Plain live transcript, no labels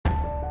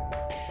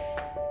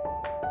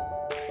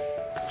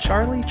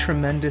Charlie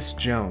Tremendous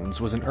Jones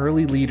was an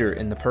early leader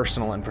in the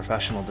personal and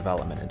professional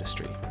development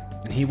industry,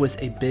 and he was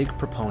a big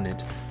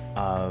proponent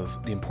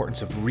of the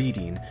importance of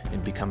reading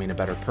in becoming a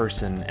better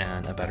person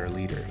and a better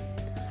leader.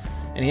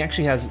 And he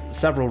actually has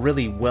several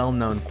really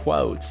well-known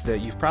quotes that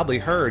you've probably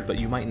heard, but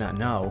you might not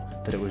know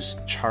that it was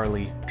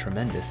Charlie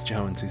Tremendous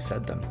Jones who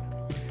said them.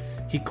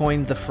 He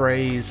coined the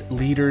phrase,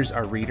 "Leaders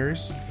are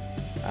readers,"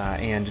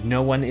 and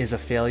 "No one is a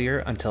failure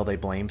until they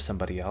blame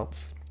somebody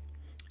else."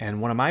 And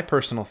one of my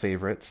personal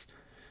favorites,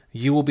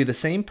 "You will be the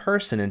same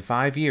person in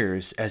 5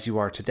 years as you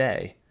are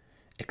today,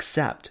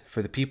 except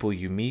for the people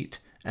you meet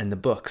and the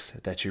books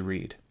that you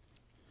read."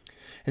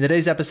 In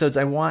today's episodes,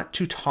 I want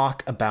to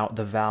talk about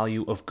the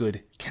value of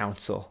good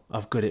counsel,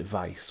 of good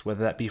advice,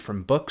 whether that be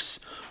from books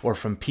or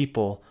from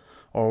people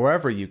or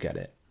wherever you get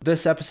it.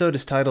 This episode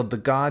is titled "The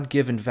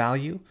God-Given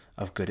Value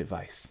of Good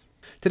Advice."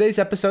 Today's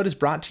episode is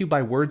brought to you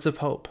by Words of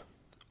Hope.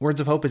 Words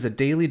of Hope is a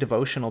daily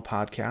devotional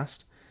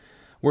podcast.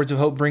 Words of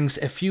Hope brings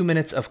a few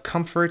minutes of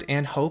comfort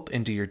and hope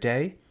into your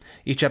day.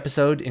 Each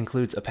episode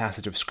includes a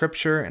passage of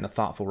scripture and a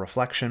thoughtful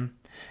reflection.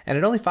 And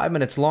at only 5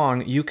 minutes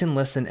long, you can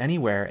listen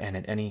anywhere and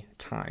at any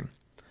time.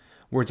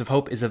 Words of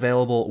Hope is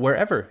available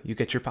wherever you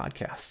get your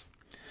podcasts.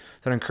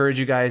 So I encourage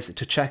you guys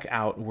to check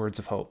out Words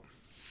of Hope.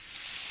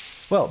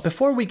 Well,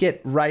 before we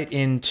get right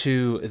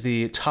into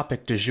the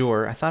topic du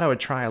jour, I thought I would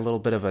try a little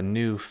bit of a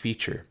new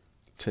feature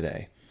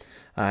today.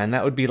 And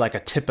that would be like a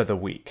tip of the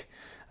week.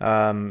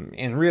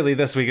 And really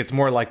this week, it's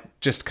more like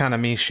just kind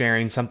of me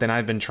sharing something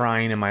I've been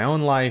trying in my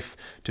own life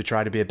to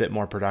try to be a bit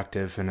more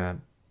productive and a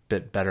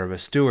bit better of a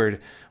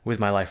steward with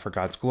my life for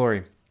God's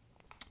glory.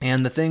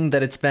 And the thing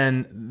that it's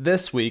been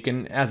this week,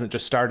 and hasn't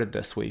just started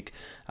this week,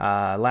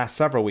 last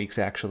several weeks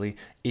actually,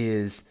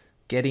 is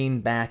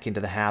getting back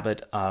into the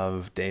habit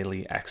of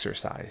daily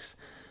exercise.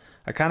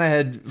 I kind of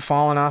had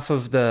fallen off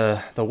of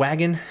the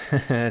wagon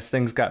as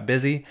things got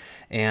busy,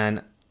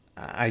 and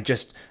I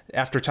just,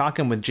 after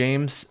talking with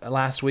James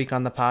last week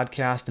on the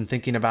podcast and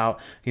thinking about,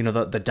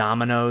 the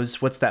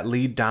dominoes, what's that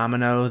lead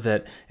domino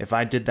that if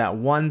I did that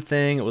one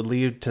thing, it would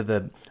lead to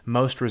the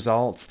most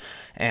results.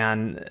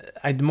 And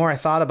the more I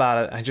thought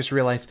about it, I just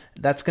realized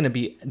that's going to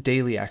be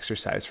daily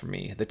exercise for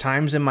me. The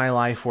times in my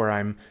life where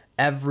I'm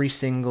every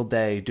single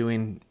day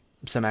doing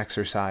some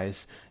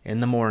exercise in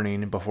the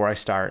morning before I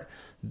start,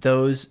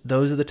 those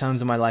are the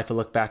times in my life I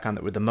look back on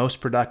that were the most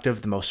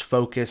productive, the most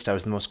focused, I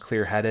was the most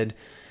clear-headed.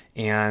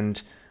 And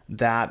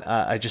that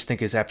I just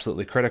think is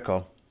absolutely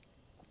critical.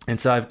 And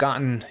so I've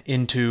gotten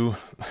into,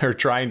 or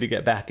trying to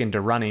get back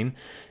into running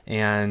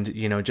and,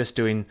 just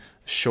doing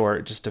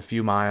short, just a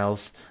few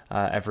miles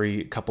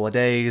every couple of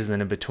days. And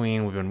then in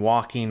between, we've been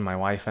walking, my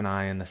wife and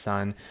I and the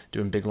son,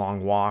 doing big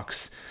long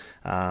walks.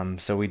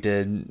 So we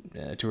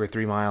did 2 or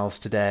 3 miles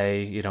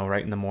today,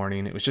 right in the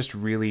morning. It was just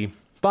really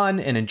fun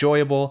and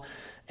enjoyable,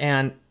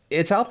 and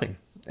it's helping.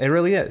 It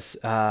really is.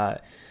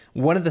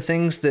 One of the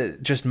things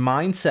that just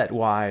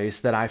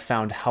mindset-wise that I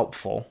found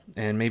helpful,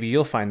 and maybe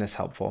you'll find this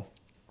helpful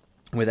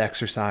with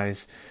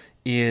exercise,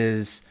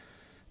 is,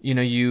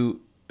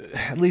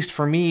 at least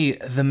for me,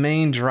 the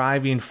main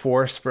driving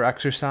force for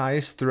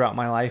exercise throughout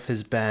my life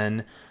has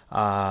been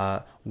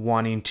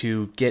wanting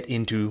to get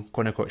into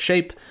quote-unquote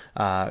shape,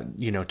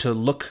 to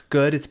look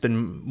good. It's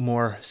been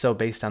more so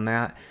based on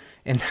that.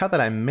 And now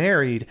that I'm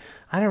married,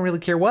 I don't really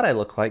care what I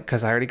look like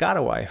because I already got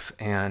a wife,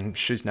 and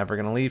she's never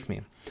going to leave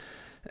me.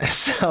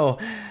 So,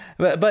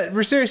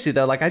 but seriously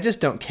though, I just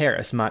don't care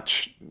as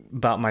much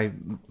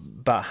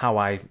about how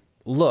I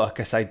look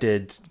as I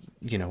did,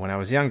 when I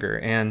was younger.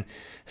 And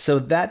so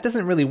that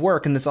doesn't really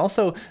work. And there's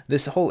also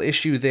this whole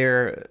issue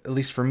there, at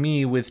least for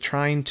me, with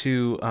trying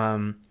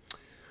to,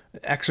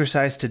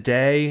 exercise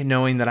today,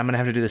 knowing that I'm going to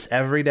have to do this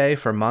every day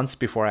for months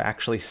before I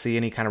actually see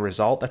any kind of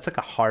result. That's like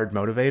a hard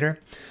motivator.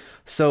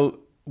 So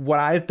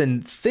what I've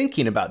been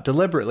thinking about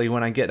deliberately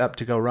when I get up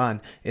to go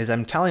run is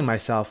I'm telling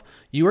myself,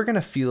 you are going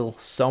to feel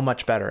so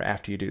much better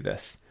after you do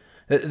this.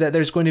 That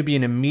there's going to be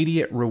an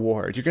immediate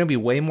reward. You're going to be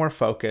way more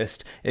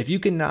focused. If you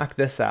can knock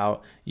this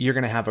out, you're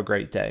going to have a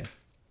great day.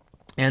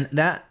 And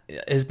that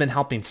has been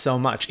helping so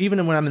much.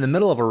 Even when I'm in the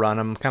middle of a run,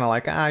 I'm kind of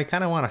like, I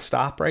kind of want to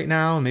stop right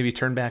now and maybe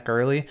turn back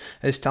early.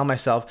 I just tell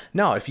myself,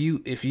 no, if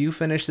you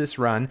finish this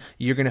run,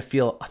 you're going to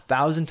feel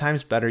 1,000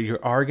 times better. You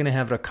are going to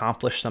have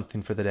accomplished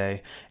something for the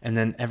day. And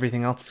then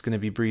everything else is going to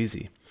be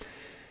breezy.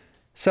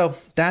 So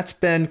that's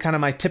been kind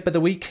of my tip of the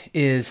week,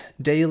 is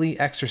daily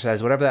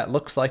exercise, whatever that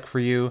looks like for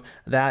you.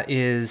 That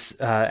is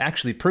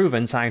actually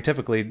proven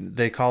scientifically.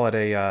 They call it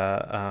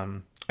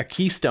a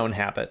keystone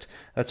habit.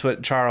 That's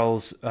what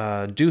Charles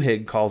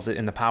Duhigg calls it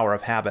in The Power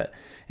of Habit.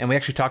 And we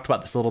actually talked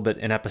about this a little bit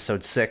in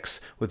episode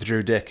 6 with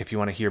Drew Dick, if you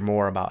want to hear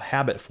more about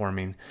habit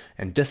forming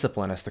and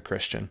discipline as the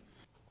Christian.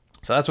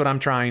 So that's what I'm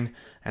trying,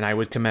 and I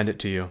would commend it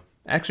to you.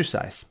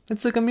 Exercise.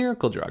 It's like a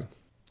miracle drug.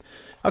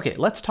 Okay,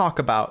 let's talk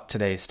about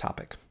today's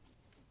topic.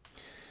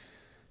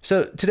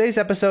 So today's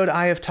episode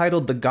I have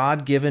titled "The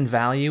God-Given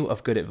Value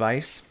of Good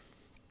Advice."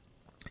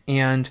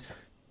 And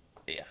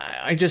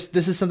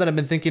this is something I've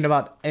been thinking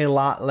about a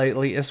lot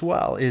lately as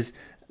well, is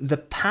the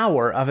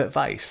power of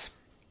advice.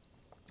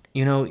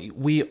 You know,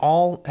 we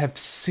all have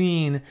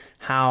seen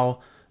how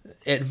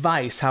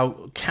advice,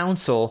 how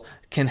counsel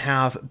can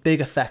have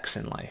big effects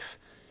in life.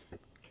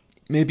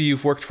 Maybe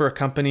you've worked for a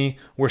company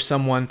where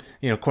someone,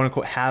 quote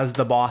unquote, has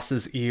the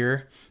boss's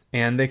ear,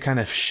 and they kind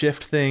of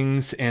shift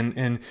things,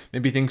 and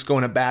maybe things go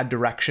in a bad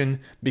direction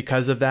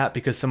because of that,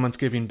 because someone's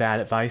giving bad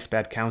advice,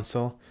 bad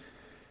counsel.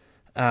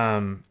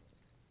 I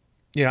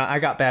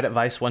got bad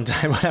advice one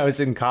time when I was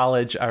in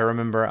college. I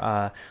remember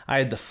I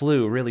had the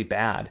flu really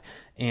bad,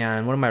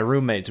 and one of my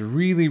roommates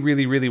really,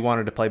 really, really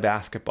wanted to play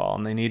basketball,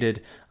 and they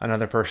needed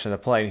another person to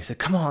play. And he said,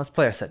 "Come on, let's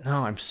play." I said,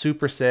 "No, I'm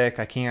super sick.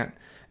 I can't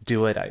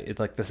do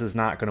it. This is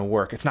not going to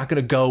work. It's not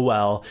going to go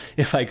well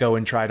if I go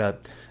and try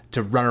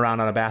to run around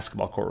on a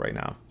basketball court right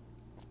now."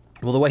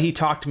 Well, the way he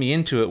talked me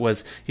into it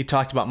was he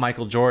talked about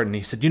Michael Jordan.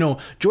 He said,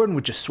 Jordan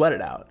would just sweat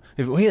it out.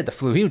 If he had the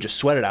flu, he would just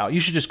sweat it out. You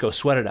should just go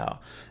sweat it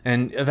out.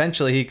 And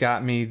eventually he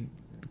got me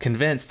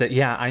convinced that,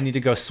 I need to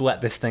go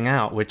sweat this thing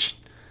out, which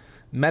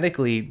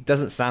medically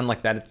doesn't sound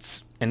like that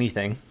it's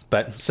anything.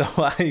 But so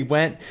I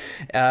went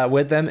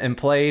with them and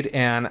played,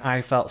 and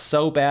I felt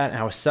so bad. And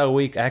I was so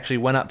weak. I actually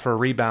went up for a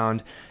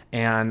rebound,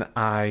 and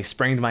I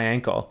sprained my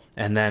ankle,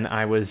 and then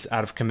I was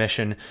out of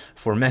commission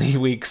for many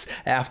weeks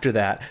after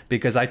that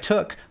because I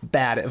took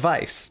bad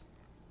advice.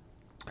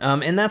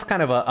 And that's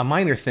kind of a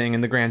minor thing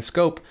in the grand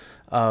scope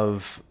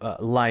of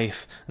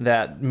life,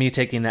 that me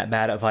taking that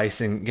bad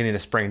advice and getting a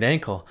sprained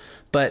ankle.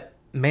 But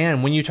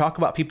man, when you talk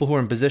about people who are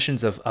in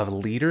positions of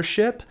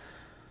leadership,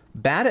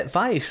 bad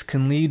advice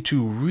can lead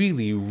to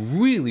really,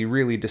 really,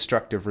 really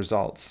destructive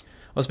results.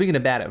 Well, speaking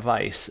of bad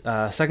advice,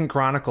 2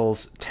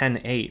 Chronicles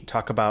 10:8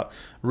 talk about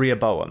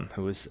Rehoboam,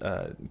 who was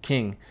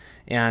king.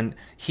 And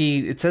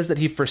it says that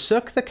he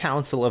forsook the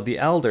counsel of the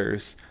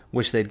elders,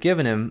 which they'd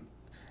given him,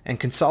 and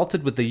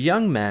consulted with the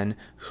young men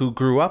who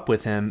grew up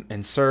with him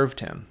and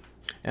served him.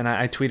 And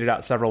I tweeted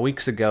out several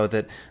weeks ago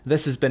that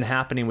this has been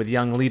happening with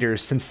young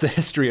leaders since the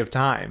history of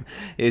time.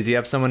 Is you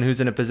have someone who's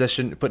put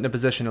in a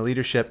position of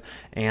leadership,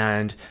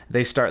 and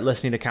they start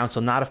listening to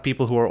counsel, not of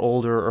people who are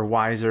older or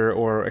wiser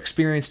or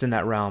experienced in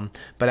that realm,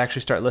 but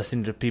actually start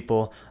listening to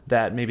people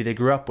that maybe they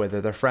grew up with,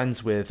 or they're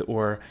friends with,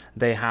 or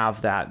they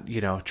have that,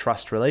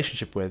 trust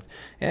relationship with.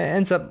 It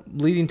ends up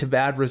leading to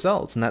bad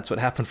results. And that's what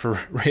happened for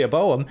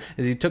Rehoboam,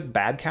 is he took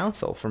bad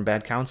counsel from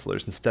bad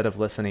counselors instead of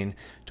listening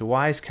to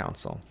wise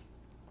counsel.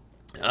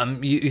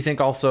 You think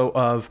also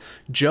of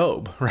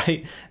Job,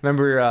 right?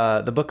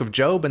 Remember the book of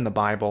Job in the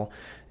Bible,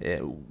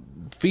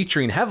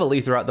 featuring heavily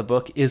throughout the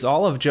book, is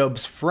all of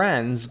Job's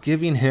friends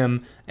giving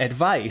him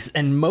advice,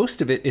 and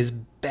most of it is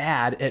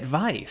bad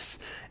advice.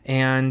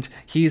 And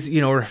he's,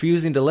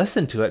 refusing to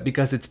listen to it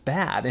because it's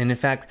bad. And in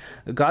fact,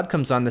 God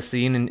comes on the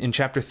scene in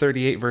chapter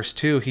 38, verse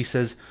 2. He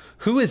says,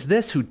 "Who is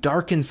this who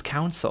darkens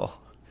counsel?"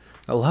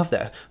 I love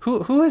that.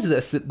 Who is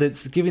this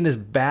that's giving this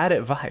bad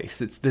advice?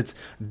 That's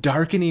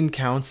darkening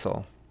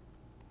counsel.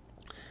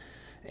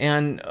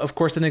 And of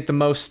course, I think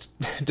most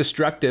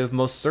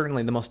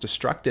certainly the most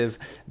destructive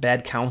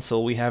bad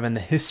counsel we have in the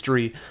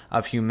history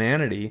of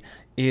humanity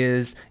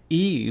is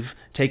Eve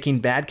taking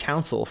bad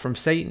counsel from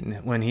Satan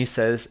when he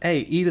says, "Hey,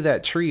 eat of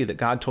that tree that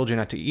God told you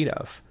not to eat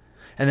of."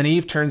 And then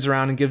Eve turns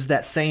around and gives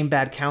that same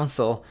bad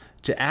counsel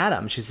to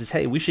Adam. She says,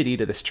 "Hey, we should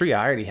eat of this tree.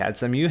 I already had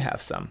some, you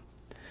have some."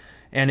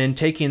 And in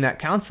taking that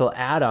counsel,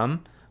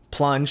 Adam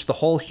plunged the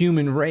whole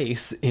human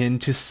race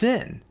into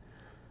sin,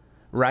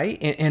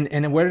 right?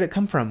 And where did it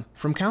come from?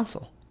 From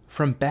counsel,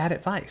 from bad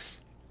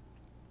advice.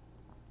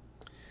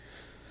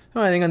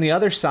 Well, I think on the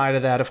other side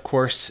of that, of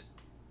course,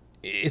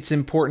 it's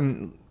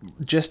important,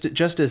 just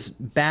as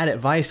bad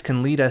advice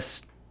can lead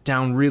us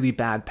down really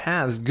bad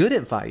paths, good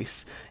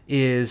advice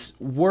is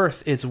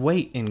worth its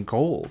weight in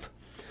gold.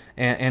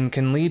 And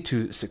can lead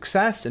to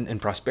success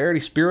and prosperity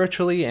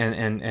spiritually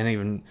and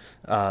even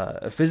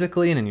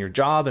physically, and in your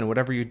job and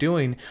whatever you're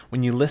doing.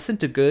 When you listen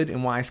to good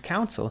and wise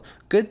counsel,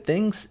 good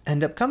things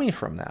end up coming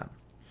from that.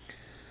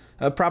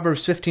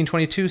 Proverbs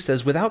 15:22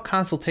 says, "Without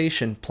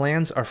consultation,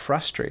 plans are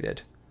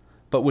frustrated,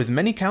 but with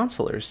many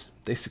counselors,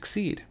 they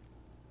succeed."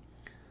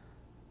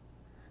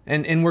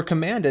 And we're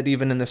commanded,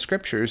 even in the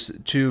scriptures,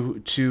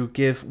 to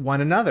give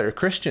one another,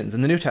 Christians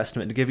in the New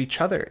Testament, to give each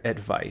other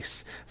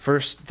advice.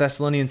 1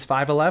 Thessalonians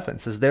 5:11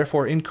 says,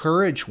 "Therefore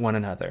encourage one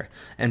another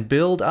and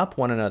build up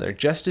one another,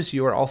 just as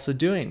you are also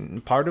doing."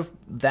 And part of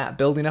that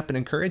building up and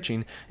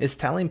encouraging is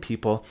telling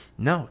people,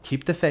 no,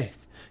 keep the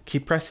faith,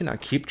 keep pressing on,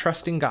 keep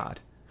trusting God.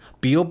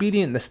 Be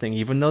obedient in this thing,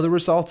 even though the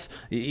results,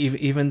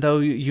 even though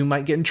you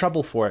might get in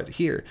trouble for it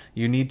here,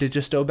 you need to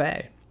just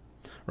obey.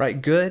 Right?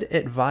 Good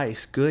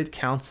advice, good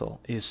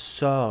counsel is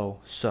so,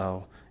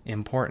 so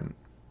important.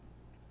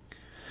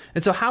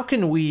 And so how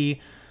can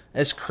we,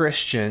 as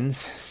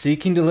Christians,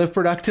 seeking to live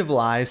productive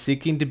lives,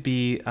 seeking to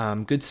be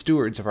good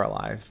stewards of our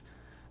lives,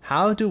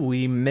 how do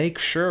we make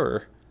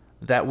sure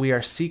that we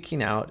are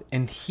seeking out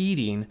and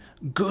heeding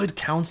good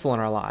counsel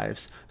in our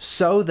lives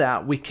so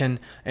that we can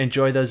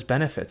enjoy those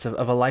benefits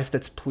of a life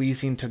that's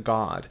pleasing to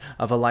God,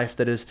 of a life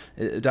that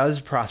does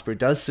prosper,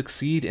 does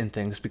succeed in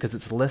things because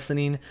it's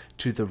listening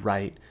to the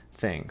right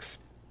things?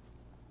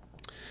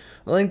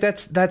 I think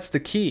that's the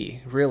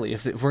key, really.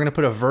 If we're going to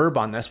put a verb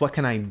on this, what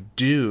can I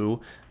do?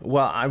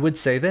 Well, I would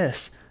say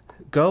this: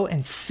 go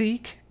and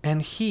seek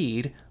and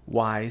heed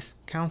wise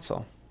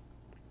counsel.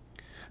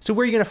 So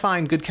where are you going to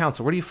find good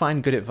counsel? Where do you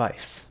find good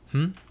advice?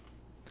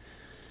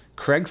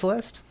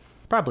 Craigslist?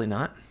 Probably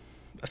not.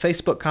 A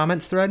Facebook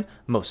comments thread?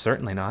 Most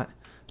certainly not.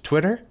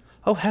 Twitter?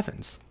 Oh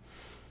heavens.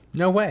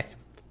 No way.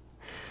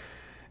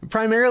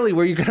 Primarily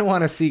where you're going to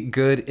want to seek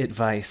good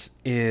advice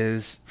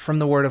is from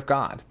the Word of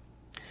God.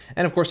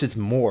 And of course, it's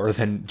more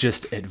than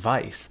just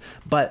advice,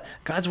 but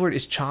God's Word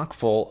is chock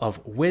full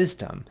of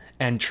wisdom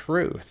and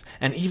truth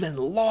and even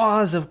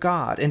laws of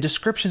God and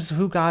descriptions of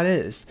who God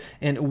is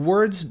and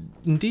words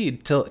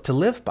indeed to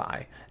live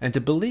by and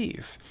to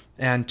believe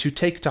and to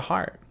take to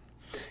heart.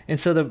 And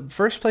so the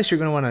first place you're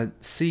going to want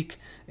to seek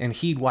and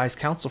heed wise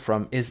counsel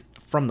from is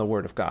from the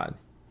Word of God.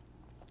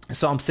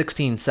 Psalm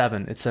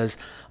 16:7, it says,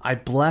 I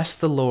bless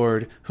the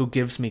Lord who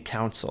gives me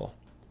counsel.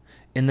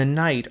 In the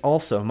night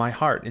also my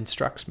heart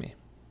instructs me.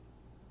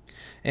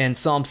 And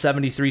Psalm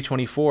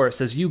 73:24, it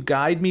says, you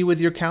guide me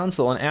with your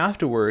counsel, and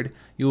afterward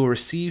you will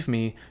receive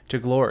me to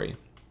glory.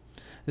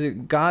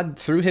 God,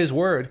 through his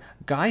word,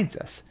 guides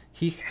us.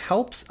 He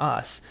helps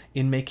us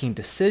in making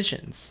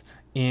decisions,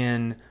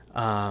 in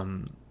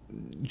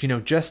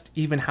just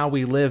even how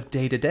we live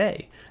day to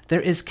day. There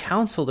is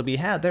counsel to be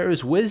had. There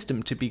is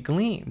wisdom to be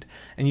gleaned.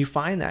 And you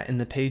find that in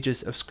the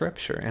pages of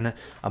Scripture. And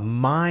a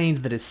mind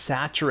that is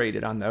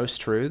saturated on those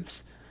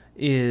truths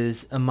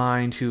is a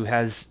mind who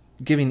has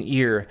given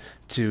ear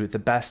to the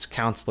best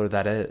counselor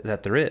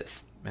that there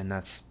is, and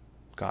that's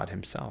God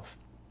himself.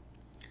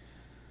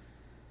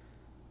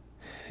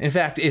 In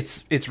fact,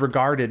 it's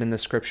regarded in the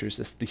Scriptures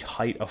as the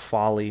height of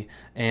folly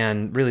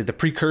and really the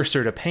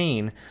precursor to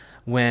pain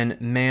when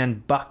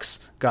man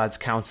bucks God's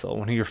counsel,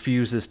 when he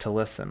refuses to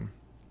listen.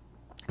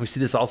 We see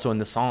this also in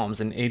the Psalms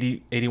in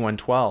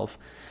 81:12.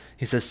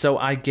 He says, so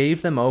I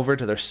gave them over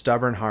to their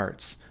stubborn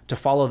hearts to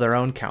follow their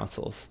own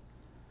counsels.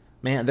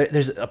 Man,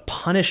 there's a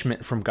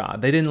punishment from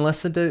God. They didn't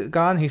listen to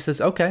God. He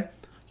says, okay,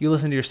 you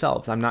listen to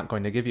yourselves. I'm not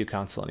going to give you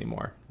counsel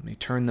anymore. And he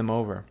turned them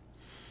over.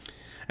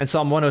 And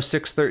Psalm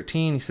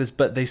 106:13, he says,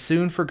 but they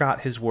soon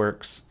forgot his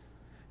works.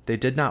 They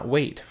did not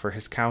wait for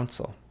his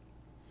counsel.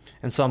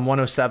 And Psalm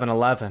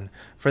 107:11,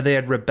 for they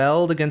had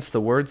rebelled against the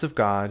words of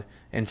God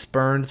and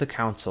spurned the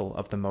counsel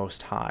of the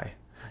Most High.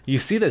 You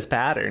see this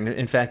pattern.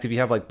 In fact, if you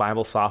have like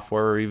Bible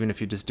software, or even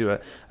if you just do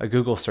a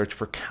Google search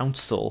for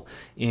counsel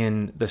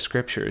in the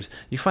Scriptures,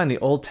 you find the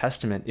Old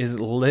Testament is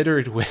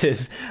littered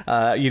with,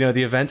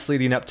 the events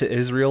leading up to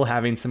Israel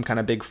having some kind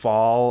of big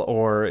fall,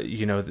 or,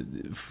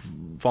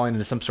 falling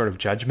into some sort of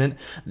judgment.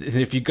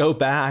 If you go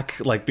back,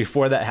 like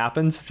before that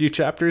happens, a few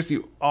chapters,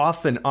 you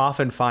often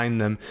find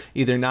them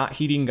either not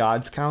heeding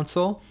God's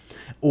counsel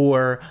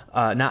or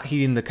not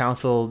heeding the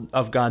counsel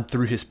of God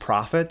through his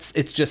prophets.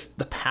 It's just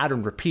the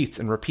pattern repeats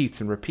and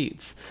repeats and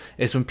repeats.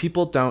 Is when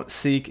people don't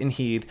seek and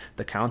heed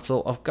the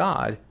counsel of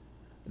God,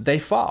 they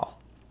fall.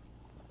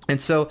 And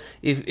so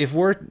if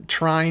we're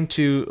trying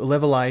to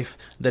live a life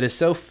that is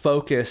so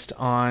focused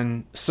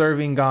on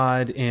serving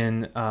God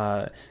in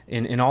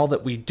all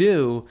that we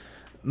do,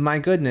 my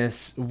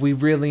goodness, we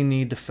really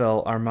need to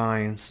fill our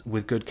minds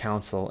with good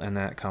counsel, and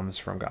that comes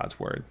from God's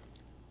word.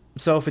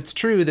 So if it's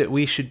true that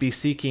we should be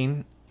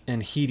seeking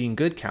and heeding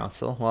good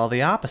counsel, well,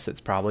 the opposite's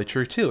probably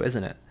true too,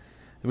 isn't it?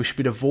 We should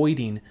be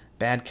avoiding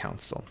bad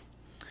counsel.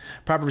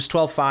 Proverbs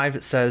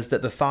 12:5 says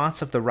that the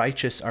thoughts of the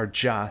righteous are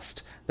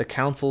just, the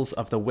counsels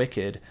of the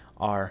wicked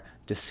are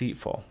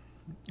deceitful.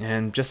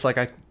 And just like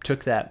I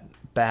took that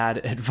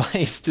bad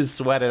advice to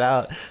sweat it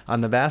out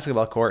on the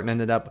basketball court and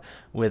ended up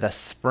with a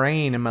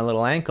sprain in my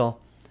little ankle,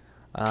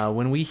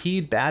 when we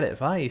heed bad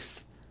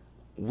advice,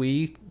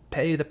 we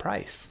pay the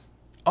price.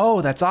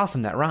 Oh, that's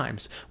awesome. That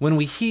rhymes. When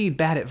we heed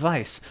bad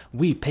advice,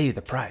 we pay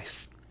the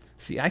price.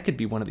 See, I could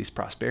be one of these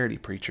prosperity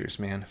preachers,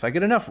 man.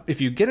 If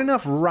you get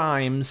enough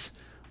rhymes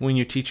when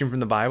you're teaching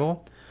from the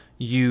Bible,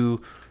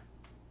 you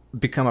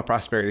become a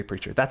prosperity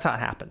preacher. That's how it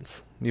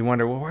happens. You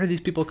wonder, well, where do these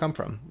people come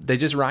from? They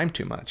just rhyme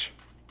too much.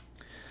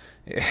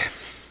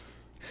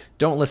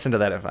 Don't listen to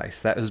that advice.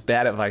 That was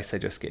bad advice I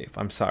just gave.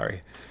 I'm sorry.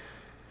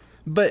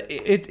 But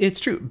it's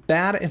true.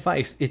 Bad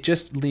advice, it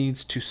just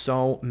leads to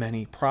so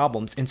many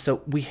problems. And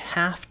so we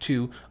have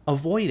to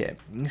avoid it.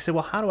 And you say,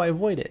 well, how do I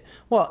avoid it?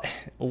 Well,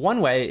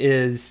 one way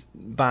is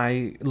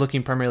by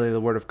looking primarily at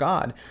the Word of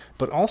God,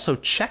 but also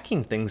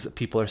checking things that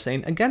people are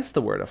saying against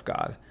the Word of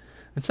God.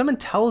 When someone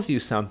tells you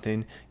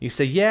something, you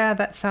say, yeah,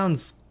 that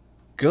sounds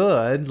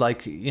good.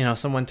 Like,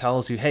 someone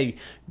tells you, hey,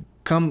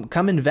 Come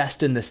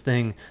invest in this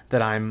thing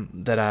that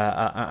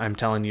I'm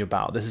telling you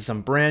about. This is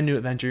some brand new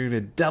adventure. You're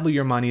going to double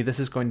your money. This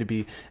is going to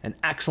be an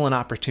excellent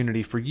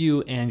opportunity for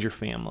you and your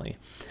family.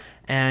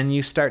 And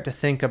you start to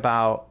think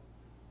about,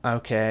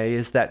 okay,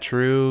 is that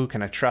true?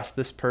 Can I trust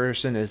this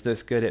person? Is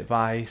this good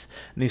advice?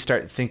 And you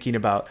start thinking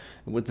about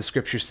what the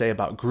Scriptures say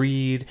about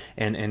greed.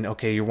 And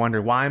okay, you're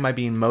wondering, why am I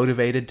being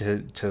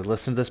motivated to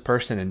listen to this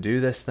person and do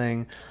this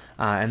thing?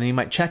 And then you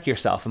might check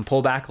yourself and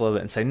pull back a little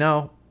bit and say,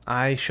 no,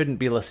 I shouldn't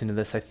be listening to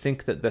this. I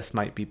think that this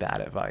might be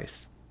bad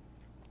advice.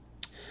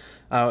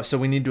 So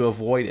we need to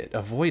avoid it.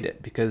 Avoid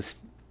it because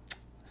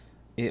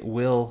it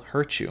will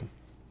hurt you.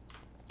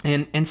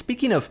 And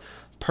speaking of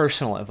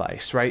personal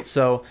advice, right?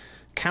 So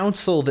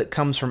counsel that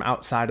comes from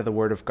outside of the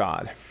Word of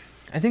God.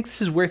 I think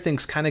this is where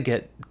things kind of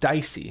get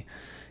dicey,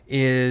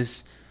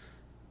 is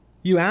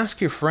you ask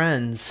your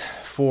friends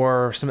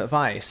for some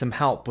advice, some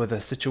help with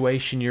a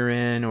situation you're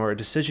in or a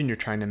decision you're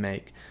trying to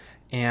make.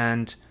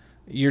 And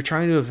you're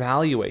trying to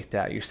evaluate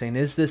that. You're saying,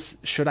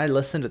 should I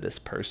listen to this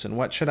person?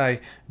 What should I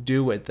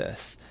do with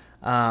this?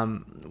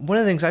 One of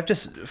the things I've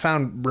just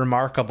found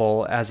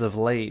remarkable as of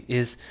late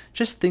is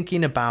just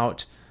thinking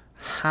about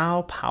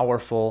how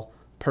powerful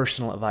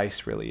personal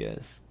advice really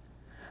is.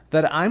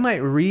 That I might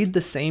read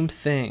the same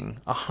thing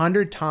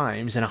 100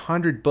 times in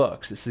 100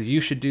 books. It says, you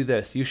should do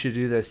this, you should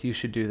do this, you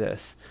should do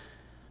this.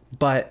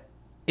 But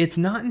it's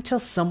not until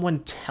someone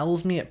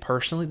tells me it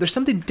personally. There's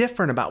something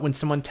different about when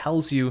someone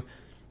tells you,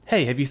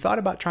 hey, have you thought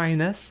about trying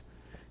this?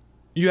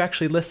 You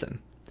actually listen.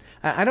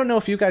 I don't know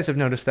if you guys have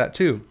noticed that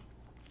too.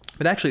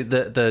 But actually,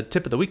 the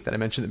tip of the week that I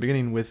mentioned at the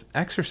beginning with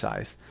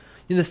exercise,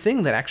 the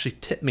thing that actually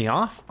tipped me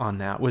off on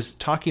that was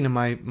talking to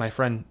my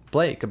friend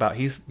Blake about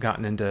he's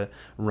gotten into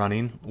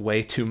running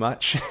way too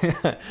much.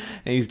 And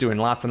he's doing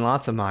lots and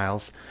lots of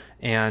miles.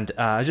 And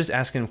I was just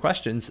asking him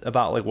questions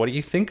about, like, what do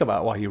you think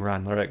about while you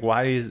run? Or like,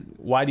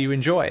 why do you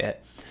enjoy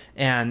it?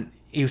 And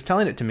he was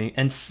telling it to me.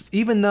 And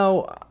even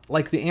though,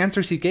 like, the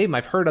answers he gave,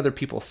 I've heard other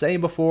people say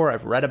before,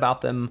 I've read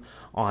about them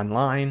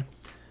online,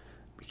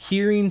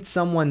 hearing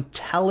someone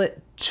tell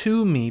it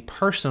to me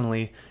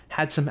personally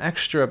had some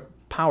extra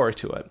power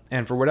to it.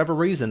 And for whatever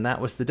reason,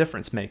 that was the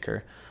difference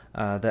maker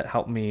that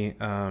helped me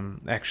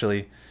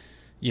actually,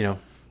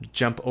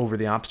 jump over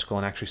the obstacle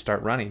and actually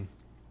start running.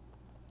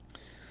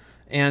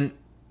 And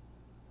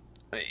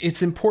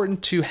it's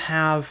important to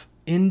have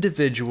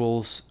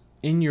individuals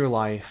in your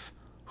life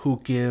who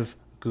give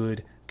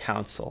good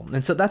counsel.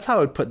 And so that's how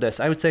I would put this.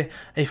 I would say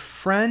a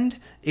friend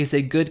is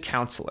a good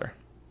counselor.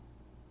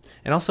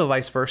 And also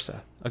vice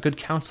versa. A good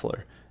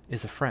counselor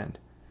is a friend.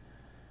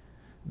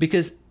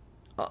 Because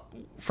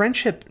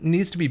friendship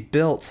needs to be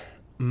built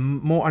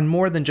on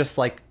more than just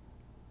like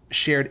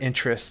shared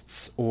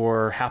interests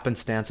or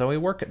happenstance. Oh, we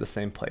work at the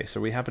same place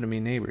or we happen to be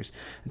neighbors.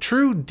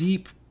 True,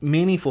 deep,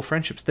 meaningful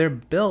friendships, they're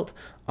built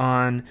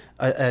on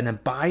an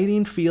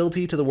abiding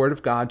fealty to the Word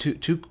of God,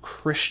 to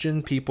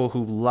Christian people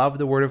who love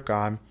the Word of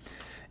God,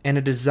 and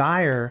a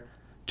desire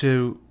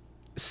to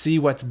see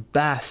what's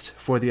best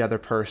for the other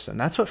person.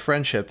 That's what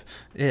friendship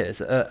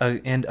is.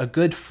 And a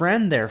good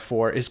friend,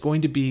 therefore, is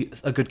going to be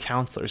a good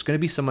counselor. It's going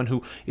to be someone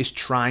who is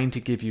trying to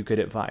give you good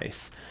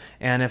advice.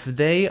 And if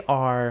they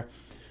are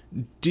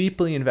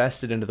deeply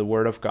invested into the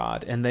Word of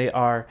God and they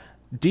are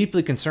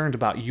deeply concerned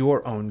about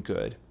your own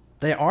good,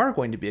 they are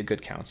going to be a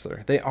good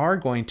counselor. They are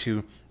going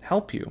to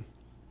help you.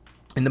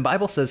 And the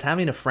Bible says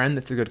having a friend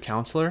that's a good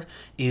counselor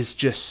is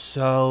just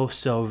so,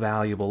 so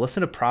valuable.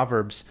 Listen to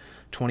Proverbs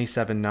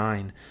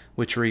 27:9,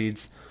 which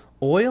reads,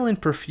 "Oil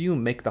and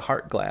perfume make the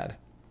heart glad,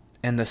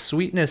 and the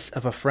sweetness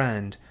of a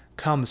friend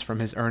comes from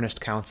his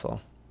earnest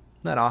counsel."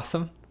 Isn't that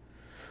awesome?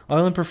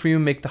 Oil and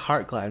perfume make the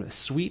heart glad, the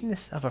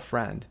sweetness of a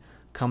friend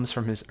comes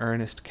from his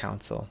earnest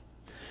counsel.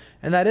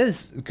 And that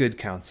is good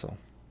counsel.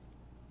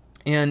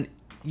 And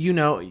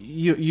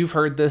you've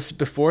heard this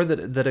before,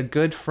 that a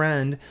good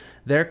friend,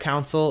 their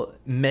counsel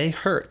may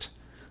hurt.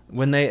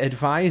 When they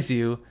advise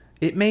you,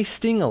 it may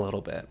sting a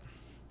little bit.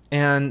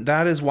 And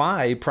that is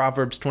why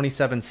Proverbs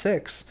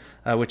 27:6,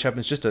 which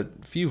happens just a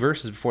few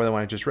verses before the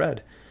one I just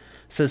read,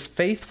 says,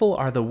 "Faithful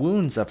are the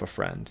wounds of a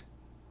friend,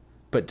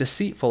 but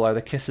deceitful are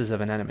the kisses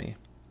of an enemy."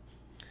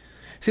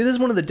 See, this is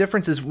one of the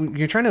differences when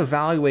you're trying to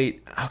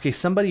evaluate, okay,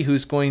 somebody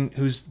who's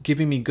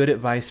giving me good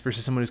advice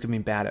versus someone who's giving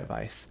me bad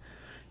advice.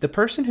 The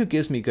person who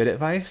gives me good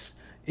advice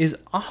is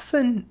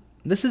often,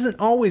 this isn't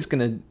always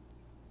going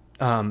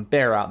to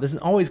bear out. This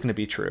isn't always going to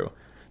be true.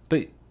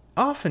 But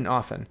often,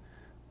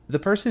 the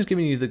person who's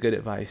giving you the good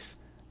advice,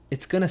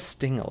 it's going to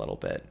sting a little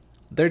bit.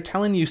 They're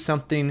telling you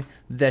something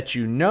that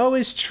you know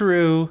is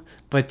true,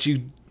 but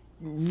you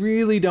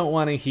really don't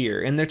want to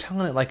hear. And they're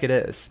telling it like it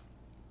is.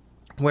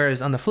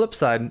 Whereas on the flip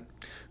side,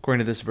 according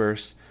to this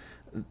verse,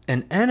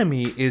 an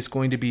enemy is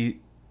going to be,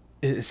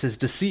 it says,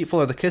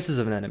 deceitful are the kisses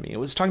of an enemy. It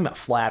was talking about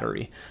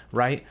flattery,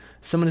 right?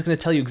 Someone is going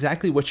to tell you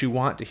exactly what you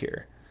want to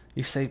hear.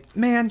 You say,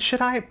 man,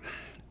 should I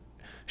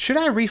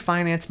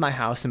refinance my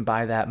house and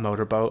buy that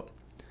motorboat?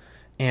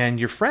 And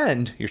your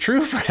friend, your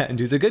true friend,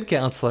 who's a good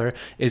counselor,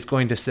 is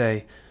going to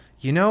say,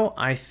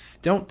 I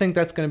don't think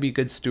that's going to be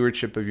good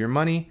stewardship of your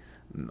money.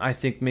 I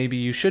think maybe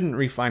you shouldn't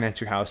refinance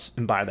your house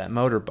and buy that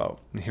motorboat.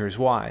 And here's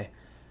why.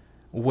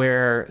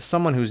 Where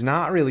someone who's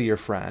not really your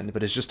friend,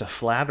 but is just a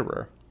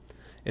flatterer,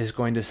 is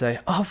going to say,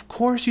 of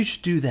course you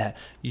should do that.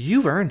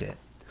 You've earned it.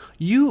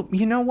 You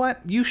know what?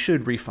 You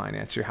should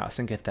refinance your house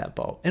and get that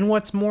boat. And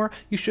what's more,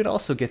 you should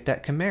also get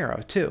that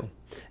Camaro too.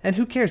 And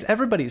who cares?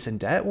 Everybody's in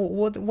debt.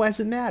 Why does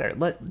it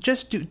matter?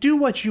 Just do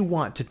what you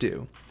want to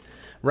do,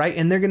 right?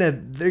 And they're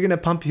gonna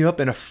pump you up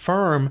and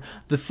affirm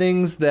the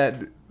things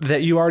that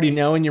that you already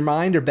know in your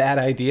mind are bad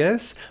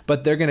ideas,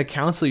 but they're going to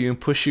counsel you and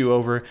push you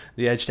over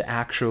the edge to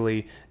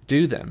actually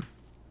do them.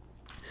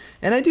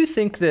 And I do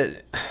think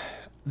that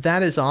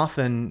that is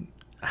often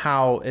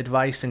how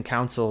advice and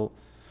counsel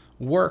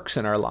works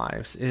in our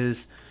lives.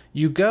 Is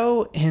you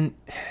go in,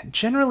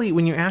 generally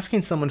when you're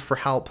asking someone for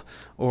help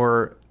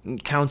or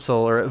counsel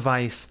or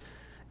advice,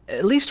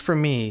 at least for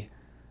me,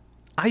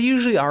 I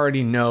usually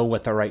already know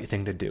what the right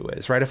thing to do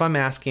is, right? If I'm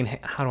asking, hey,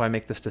 how do I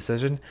make this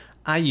decision?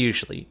 I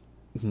usually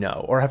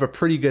know or have a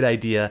pretty good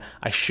idea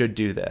I should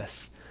do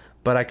this.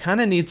 But I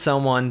kind of need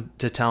someone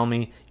to tell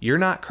me, you're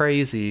not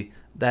crazy,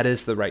 that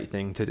is the right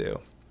thing to do.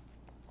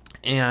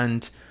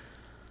 And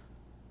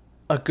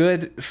a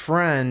good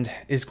friend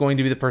is going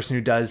to be the person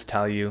who does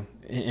tell you,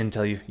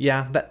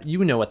 yeah, that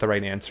you know what the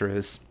right answer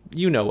is.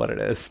 You know what it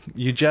is.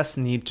 You just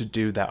need to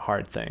do that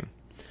hard thing.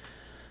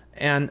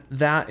 And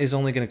that is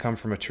only going to come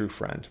from a true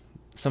friend,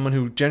 someone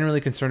who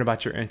generally concerned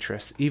about your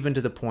interests, even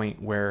to the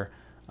point where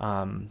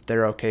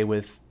they're okay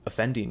with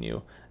offending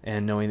you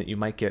and knowing that you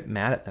might get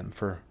mad at them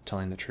for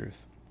telling the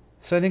truth.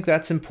 So I think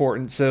that's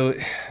important. So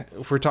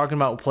if we're talking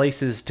about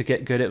places to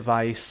get good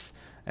advice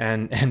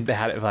and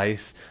bad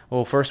advice,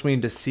 well, first we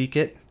need to seek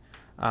it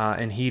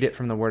and heed it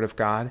from the Word of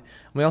God.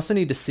 We also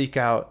need to seek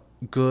out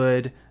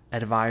good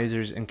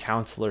advisors and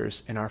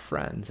counselors in our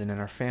friends and in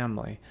our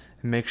family,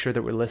 and make sure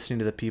that we're listening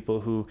to the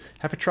people who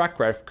have a track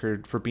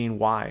record for being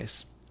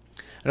wise.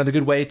 Another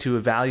good way to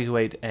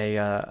evaluate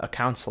a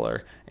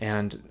counselor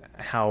and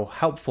how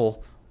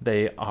helpful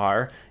they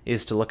are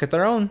is to look at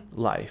their own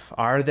life.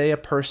 Are they a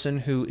person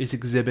who is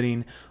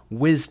exhibiting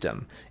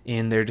wisdom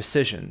in their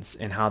decisions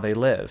and how they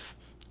live?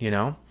 You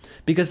know,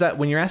 because that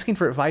when you're asking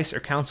for advice or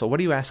counsel, what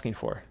are you asking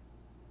for?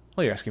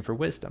 Well, you're asking for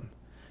wisdom.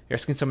 You're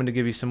asking someone to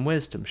give you some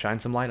wisdom, shine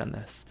some light on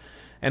this.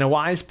 And a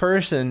wise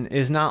person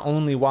is not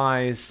only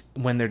wise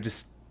when they're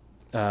just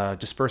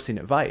dispersing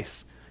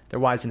advice, they're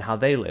wise in how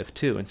they live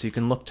too. And so you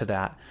can look to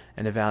that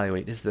and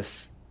evaluate, is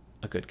this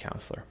a good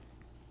counselor?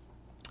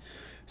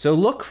 So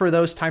look for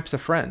those types of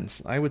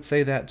friends. I would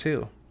say that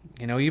too.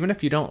 You know, even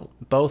if you don't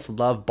both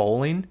love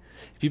bowling,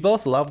 if you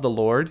both love the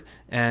Lord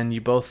and you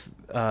both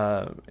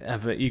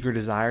have an eager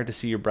desire to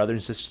see your brothers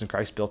and sisters in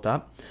Christ built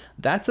up,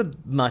 that's a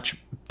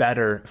much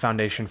better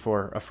foundation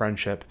for a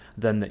friendship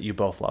than that you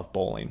both love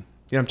bowling.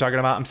 You know what I'm talking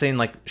about? I'm saying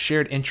like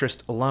shared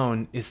interest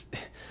alone is,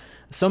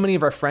 so many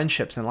of our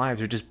friendships and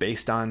lives are just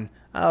based on,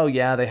 oh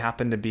yeah, they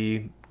happen to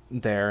be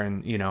there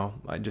and, we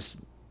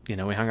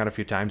hung out a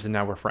few times and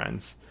now we're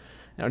friends.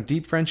 Now,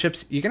 deep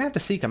friendships, you're going to have to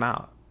seek them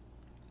out.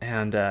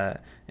 And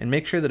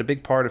make sure that a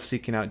big part of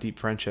seeking out deep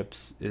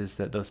friendships is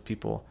that those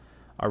people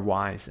are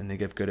wise and they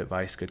give good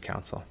advice, good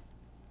counsel.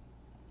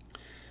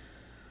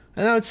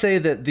 And I would say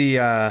that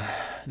the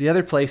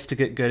other place to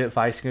get good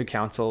advice and good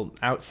counsel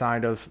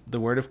outside of the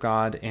Word of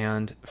God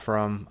and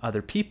from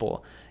other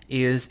people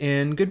is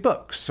in good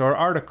books or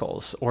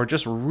articles or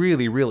just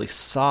really, really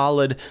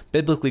solid,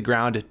 biblically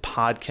grounded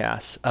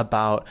podcasts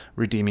about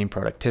redeeming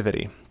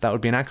productivity. That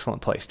would be an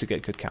excellent place to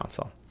get good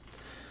counsel.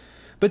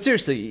 But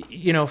seriously,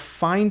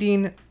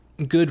 finding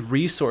good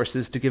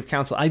resources to give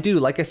counsel,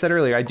 like I said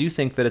earlier, I do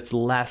think that it's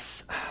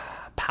less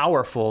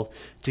powerful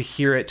to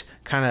hear it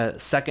kind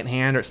of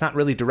secondhand, or it's not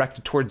really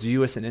directed towards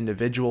you as an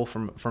individual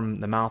from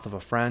the mouth of a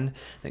friend.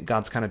 I think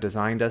God's kind of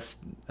designed us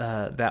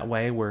that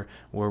way, where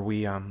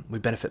we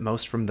benefit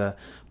most from the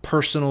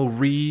personal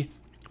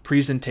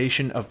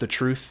re-presentation of the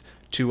truth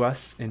to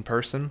us in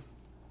person.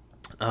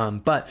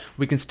 But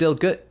we can still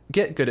get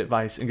good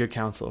advice and good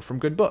counsel from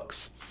good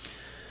books.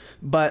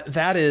 But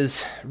that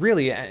is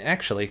really,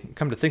 actually,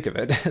 come to think of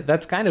it,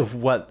 that's kind of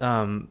what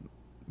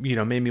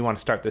made me want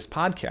to start this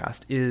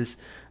podcast, is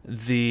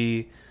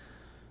the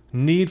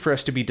need for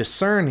us to be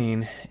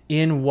discerning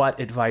in what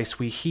advice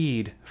we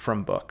heed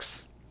from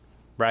books,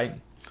 right?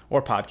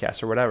 Or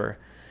podcasts or whatever.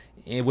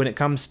 When it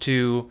comes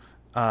to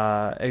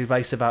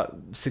advice about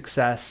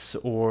success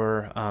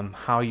or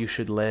how you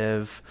should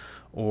live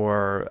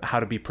or how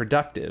to be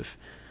productive,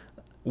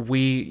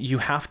 you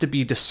have to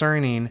be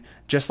discerning,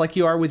 just like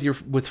you are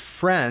with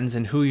friends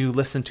and who you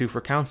listen to for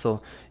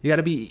counsel. You got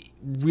to be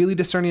really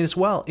discerning as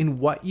well in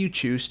what you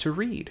choose to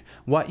read,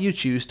 what you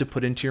choose to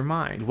put into your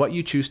mind, what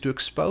you choose to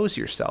expose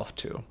yourself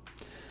to.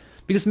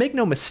 Because make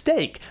no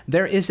mistake,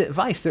 there is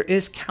advice, there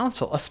is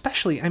counsel,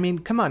 especially,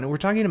 come on, we're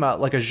talking about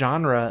like a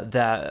genre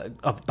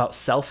about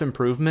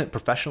self-improvement,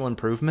 professional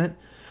improvement.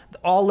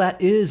 All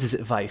that is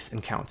advice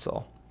and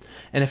counsel.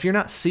 And if you're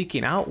not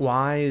seeking out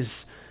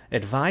wise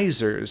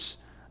advisors,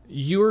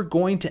 you're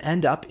going to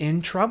end up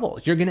in trouble.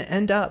 You're going to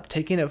end up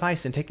taking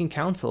advice and taking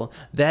counsel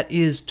that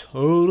is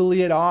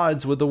totally at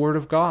odds with the Word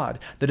of God,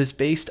 that is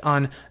based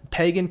on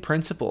pagan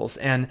principles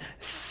and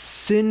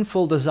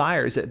sinful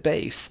desires at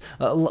base,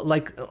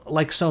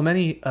 like so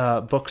many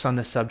books on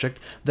this subject,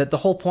 that the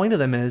whole point of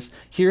them is,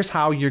 here's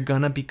how you're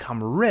gonna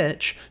become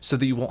rich so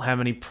that you won't have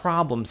any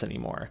problems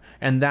anymore.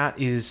 And that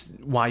is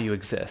why you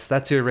exist.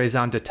 That's your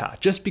raison d'etat.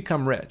 Just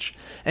become rich.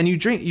 And you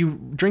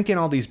drink in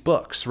all these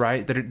books,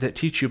 right, that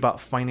teach you about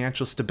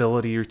financial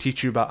stability, or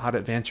teach you about how to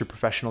advance your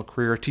professional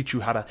career, or teach you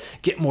how to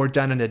get more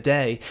done in a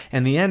day.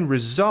 And the end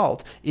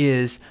result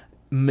is,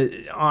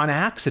 on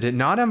accident,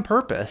 not on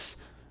purpose,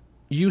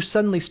 you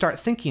suddenly start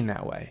thinking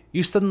that way.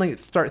 You suddenly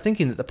start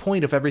thinking that the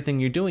point of everything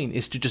you're doing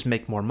is to just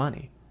make more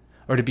money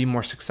or to be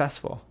more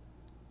successful.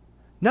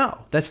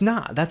 No, that's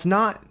not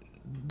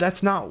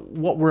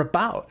what we're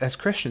about as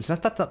Christians.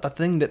 That's not the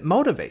thing that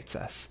motivates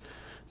us.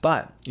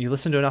 But you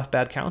listen to enough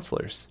bad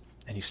counselors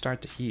and you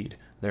start to heed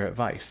their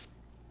advice.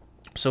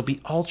 So be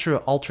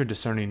ultra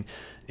discerning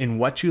in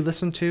what you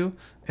listen to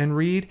and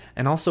read,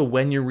 and also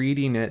when you're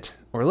reading it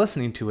or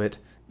listening to it,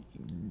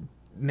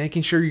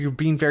 making sure you're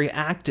being very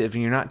active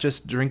and you're not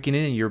just drinking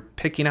in and you're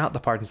picking out the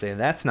part and saying,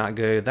 that's not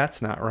good,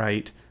 that's not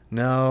right,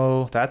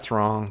 no, that's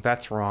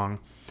wrong.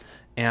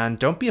 And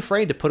don't be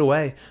afraid to put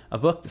away a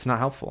book that's not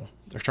helpful,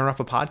 or turn off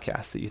a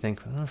podcast that you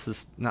think, well, this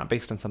is not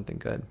based on something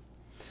good.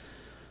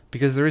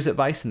 Because there is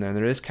advice in there, and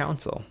there is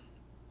counsel,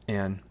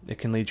 and it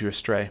can lead you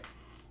astray.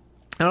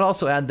 And I'll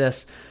also add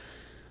this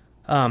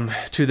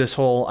to this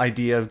whole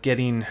idea of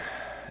getting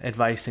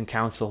advice and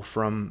counsel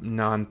from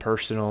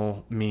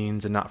non-personal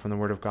means and not from the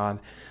Word of God,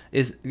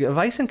 is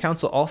advice and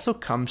counsel also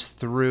comes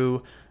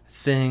through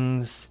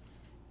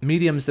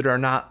mediums that are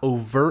not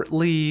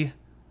overtly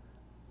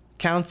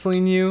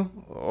counseling you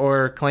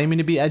or claiming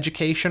to be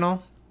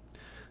educational,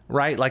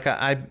 right? Like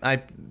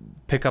I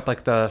pick up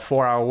like the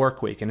 4-hour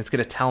work week, and it's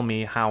going to tell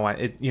me how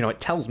it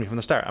tells me from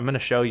the start, I'm going to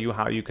show you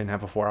how you can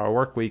have a 4-hour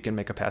work week and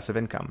make a passive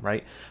income,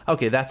 right?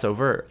 Okay, that's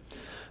overt.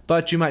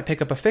 But you might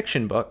pick up a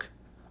fiction book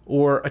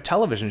or a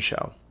television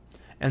show,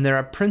 and there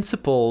are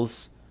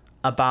principles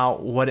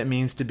about what it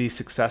means to be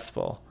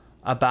successful,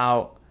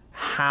 about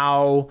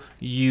how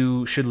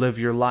you should live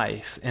your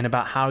life, and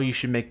about how you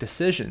should make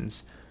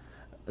decisions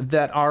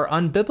that are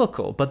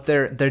unbiblical, but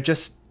they're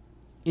just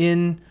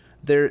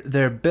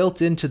they're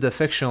built into the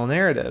fictional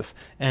narrative,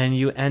 and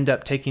you end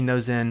up taking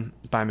those in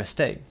by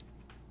mistake.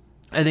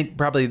 I think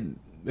probably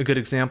a good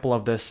example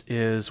of this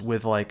is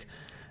with like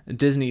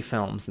Disney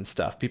films and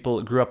stuff.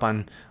 People grew up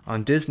on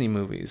Disney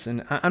movies,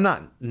 and I'm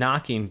not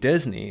knocking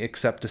Disney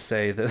except to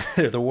say that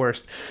they're the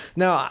worst.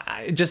 No,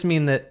 I just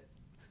mean that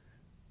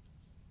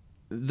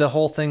the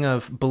whole thing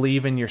of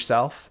believe in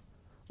yourself,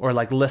 or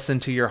like listen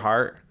to your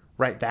heart,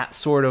 right? That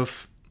sort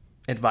of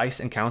advice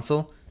and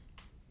counsel,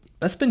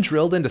 that's been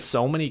drilled into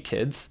so many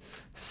kids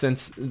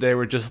since they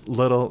were just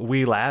little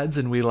wee lads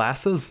and wee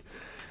lasses.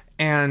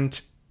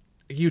 And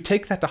you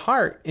take that to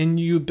heart and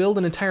you build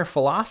an entire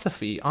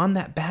philosophy on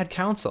that bad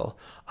counsel.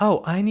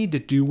 Oh, I need to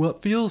do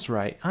what feels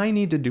right. I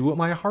need to do what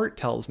my heart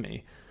tells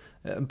me.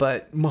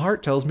 But my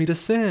heart tells me to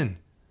sin.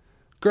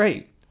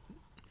 Great.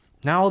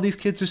 Now all these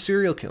kids are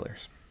serial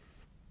killers.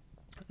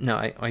 No,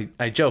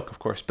 I joke, of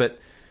course, but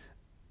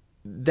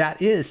there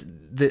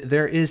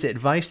is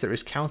advice, there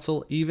is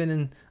counsel, even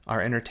in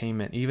our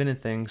entertainment, even in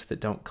things that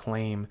don't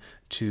claim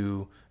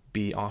to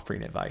be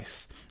offering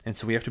advice. And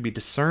so we have to be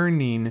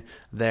discerning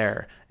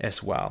there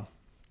as well.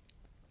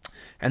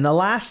 And the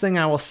last thing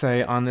I will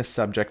say on this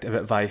subject of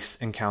advice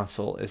and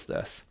counsel is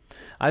this.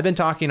 I've been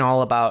talking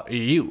all about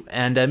you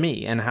and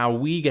me and how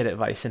we get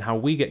advice and how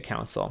we get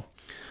counsel.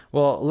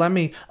 Well, let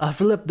me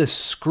flip the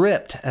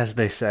script, as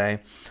they say,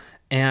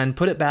 and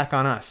put it back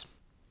on us.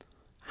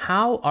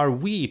 How are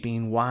we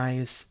being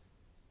wise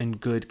and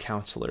good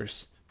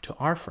counselors to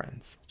our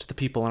friends, to the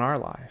people in our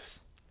lives?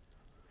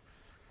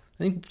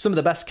 I think some of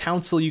the best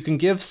counsel you can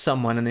give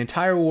someone in the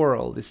entire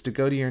world is to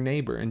go to your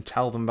neighbor and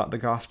tell them about the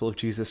gospel of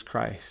Jesus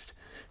Christ.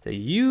 That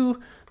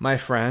you, my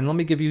friend, let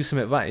me give you some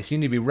advice. You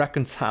need to be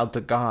reconciled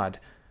to God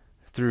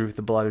through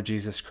the blood of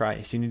Jesus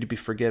Christ. You need to be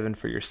forgiven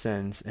for your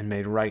sins and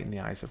made right in the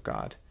eyes of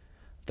God.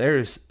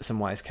 There's some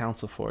wise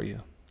counsel for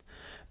you.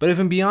 But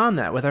even beyond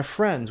that, with our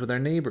friends, with our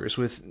neighbors,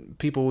 with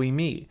people we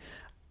meet,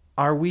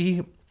 are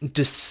we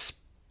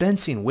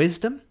dispensing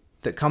wisdom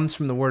that comes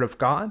from the Word of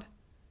God?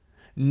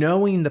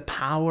 Knowing the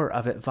power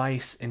of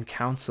advice and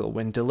counsel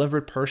when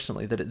delivered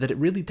personally, that it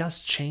really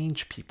does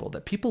change people,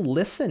 that people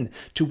listen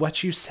to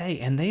what you say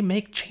and they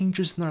make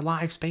changes in their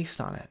lives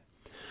based on it.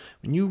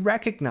 When you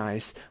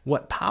recognize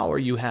what power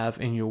you have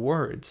in your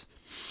words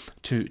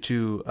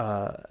to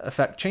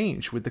affect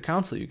change with the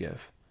counsel you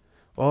give.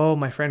 Oh,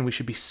 my friend, we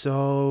should be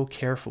so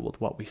careful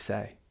with what we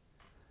say.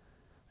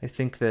 I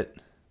think that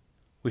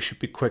we should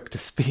be quick to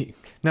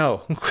speak.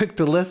 No, quick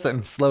to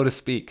listen, slow to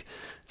speak,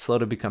 slow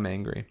to become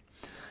angry.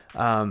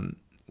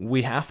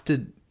 We have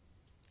to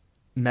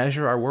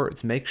measure our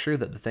words, make sure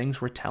that the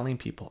things we're telling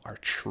people are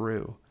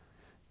true.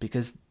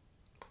 Because,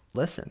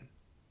 listen,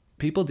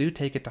 people do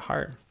take it to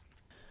heart.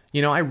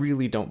 You know, I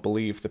really don't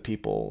believe the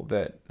people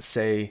that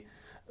say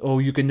oh,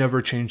 you can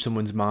never change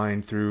someone's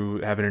mind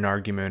through having an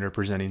argument or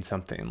presenting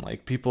something.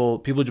 Like people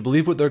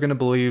believe what they're going to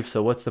believe,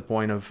 so what's the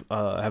point of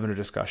having a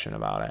discussion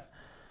about it?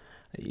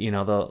 You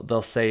know,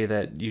 they'll say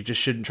that you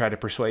just shouldn't try to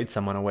persuade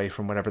someone away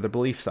from whatever their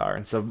beliefs are.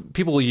 And so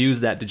people will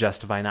use that to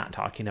justify not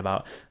talking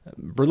about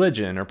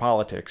religion or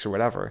politics or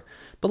whatever.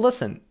 But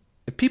listen,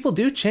 people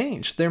do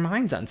change their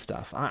minds on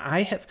stuff.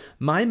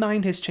 My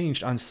mind has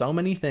changed on so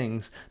many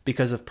things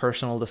because of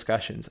personal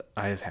discussions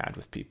I have had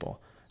with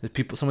people.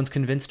 Someone's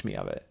convinced me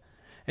of it.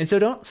 And so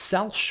don't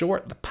sell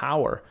short the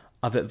power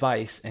of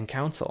advice and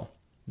counsel.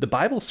 The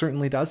Bible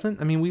certainly doesn't.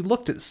 I mean, we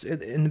looked at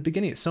in the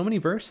beginning at so many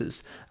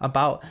verses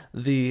about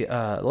the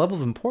level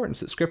of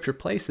importance that Scripture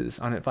places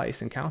on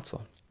advice and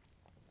counsel.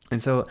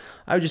 And so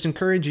I would just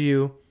encourage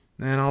you,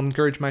 and I'll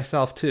encourage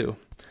myself too,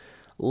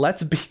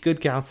 let's be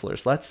good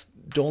counselors. Let's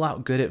dole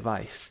out good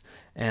advice.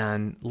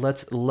 And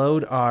let's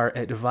load our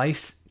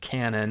advice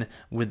cannon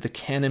with the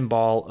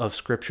cannonball of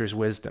Scripture's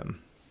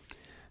wisdom,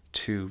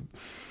 to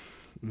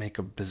make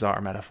a bizarre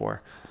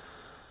metaphor.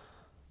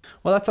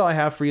 Well, that's all I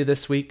have for you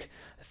this week.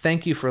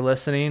 Thank you for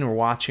listening or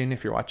watching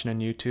if you're watching on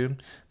YouTube.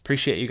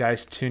 Appreciate you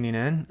guys tuning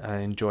in. I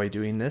enjoy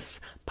doing this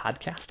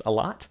podcast a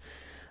lot.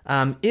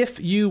 If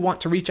you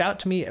want to reach out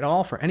to me at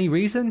all for any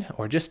reason,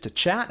 or just to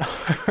chat,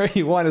 or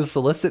you want to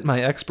solicit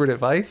my expert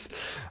advice,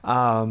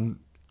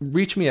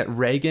 reach me at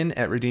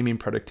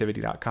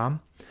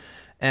Reagan@redeemingproductivity.com.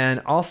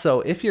 And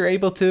also, if you're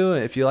able to,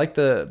 if you like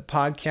the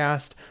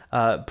podcast,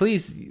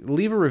 please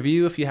leave a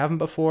review if you haven't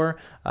before.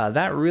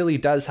 That really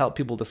does help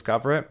people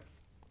discover it.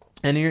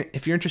 And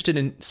if you're interested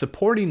in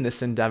supporting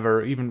this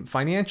endeavor, even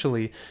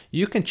financially,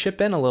 you can chip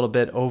in a little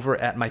bit over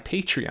at my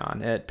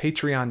Patreon at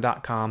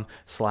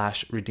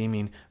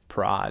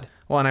patreon.com/redeemingprod.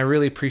 Well, and I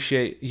really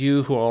appreciate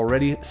you who are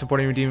already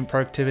supporting Redeeming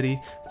Productivity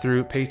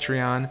through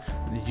Patreon.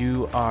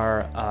 You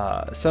are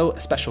so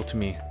special to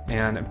me,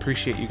 and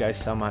appreciate you guys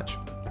so much.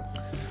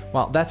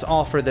 Well, that's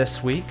all for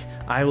this week.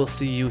 I will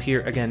see you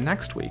here again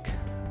next week.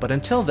 But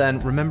until then,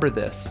 remember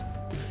this: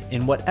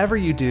 in whatever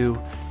you do,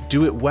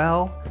 do it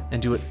well and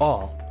do it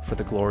all for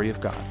the glory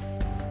of God.